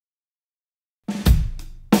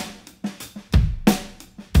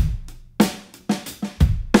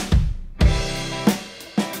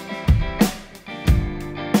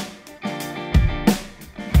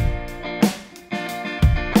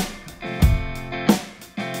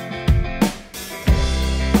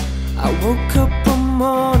Woke up one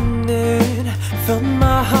morning, felt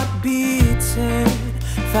my heart beating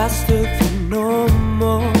faster than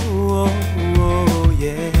normal,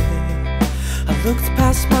 yeah. I looked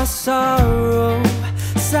past my sorrow,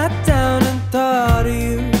 sat down and thought of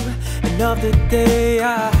you, and of the day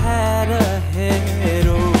I had ahead,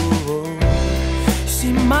 You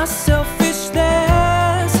see, my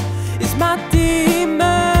selfishness is my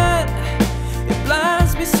demon. It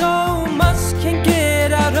blinds me so much, can't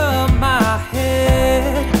get out of my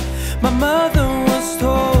head. My mother once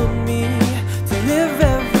told me to live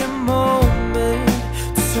every moment,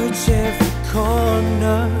 to search every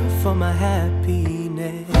corner for my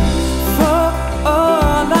happiness. For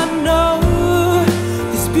all I know,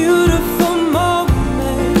 these beautiful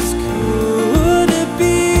moments, could it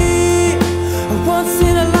be a once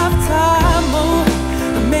in a lifetime? Oh,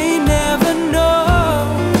 I may never know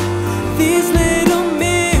these little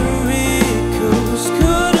miracles.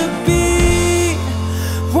 Could it be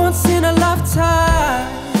once in a lifetime?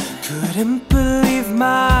 Couldn't believe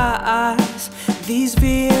my eyes, these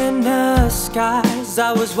Vienna skies.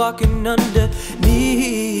 I was walking underneath,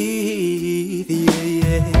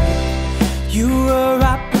 yeah. You were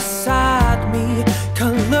right beside me,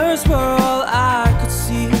 colors were all I could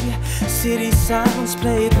see. City sounds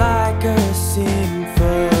played like a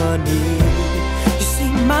symphony. You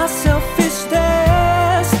see, my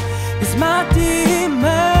selfishness is my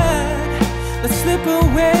demon. Let's slip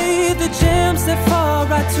away the gems that fall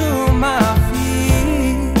right to my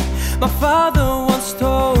feet. My father once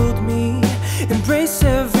told me, embrace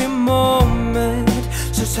every moment,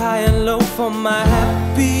 search high and low for my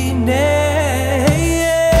happiness.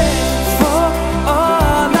 For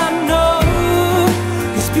all I know,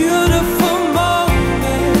 these beautiful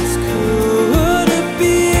moments, could it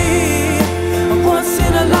be a once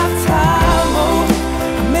in a lifetime? Oh,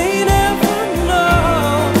 I may never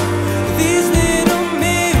know these little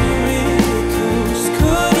miracles.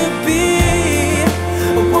 Could it be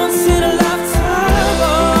a once in a lifetime?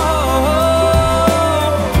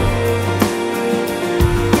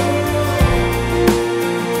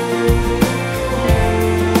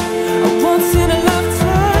 A once in a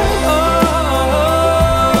lifetime.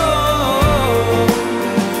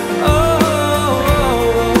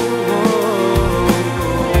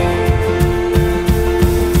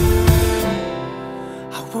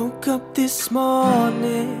 I woke up this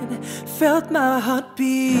morning, felt my heart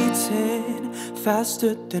beating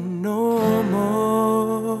faster than normal.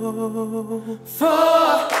 For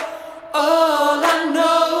all I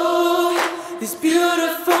know, these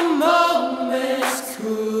beautiful moments,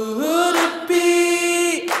 could it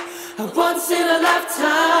be a once in a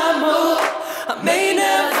lifetime? Oh, I may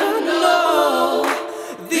never know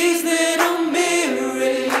these little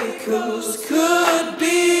miracles. Could